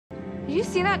Did you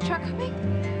see that truck coming?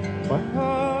 What?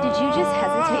 Did you just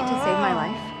hesitate to save my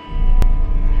life?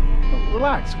 Oh,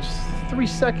 relax, just 3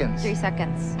 seconds. 3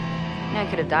 seconds. I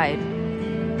could have died.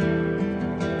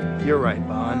 You're right,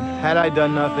 Bon. Had I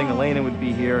done nothing, Elena would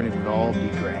be here and it would all be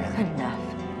grand. Good enough.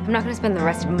 I'm not gonna spend the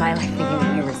rest of my life thinking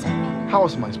that you resent me. How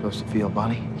else am I supposed to feel,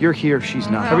 Bonnie? You're here, she's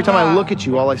not. Every time I look at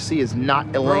you, all I see is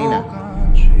not Elena.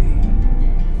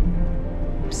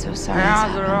 I'm so sorry this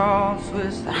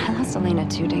happened. But I lost Elena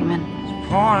too, Damon.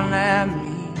 Pointing at me,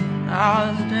 I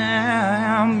was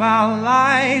down by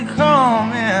light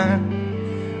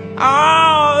coming.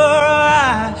 All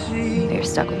that I see. But you're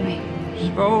stuck with me.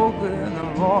 Spoke with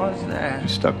a voice that You're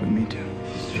stuck with me too.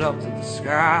 disrupted the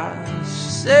sky.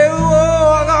 Say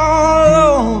walk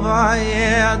all over,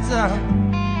 yeah, it's a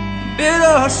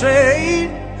bitter shade.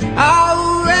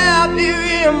 I'll wrap you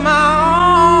in my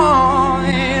arms.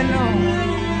 Ain't no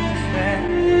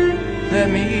use, let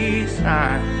me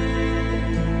sign.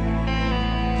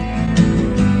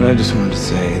 I just wanted to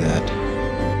say that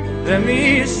Let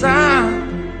me sign.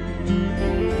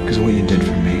 because of what you did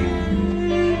for me.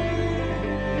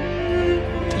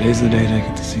 Today's the day that I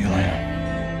get to see Elena.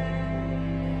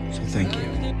 So thank you.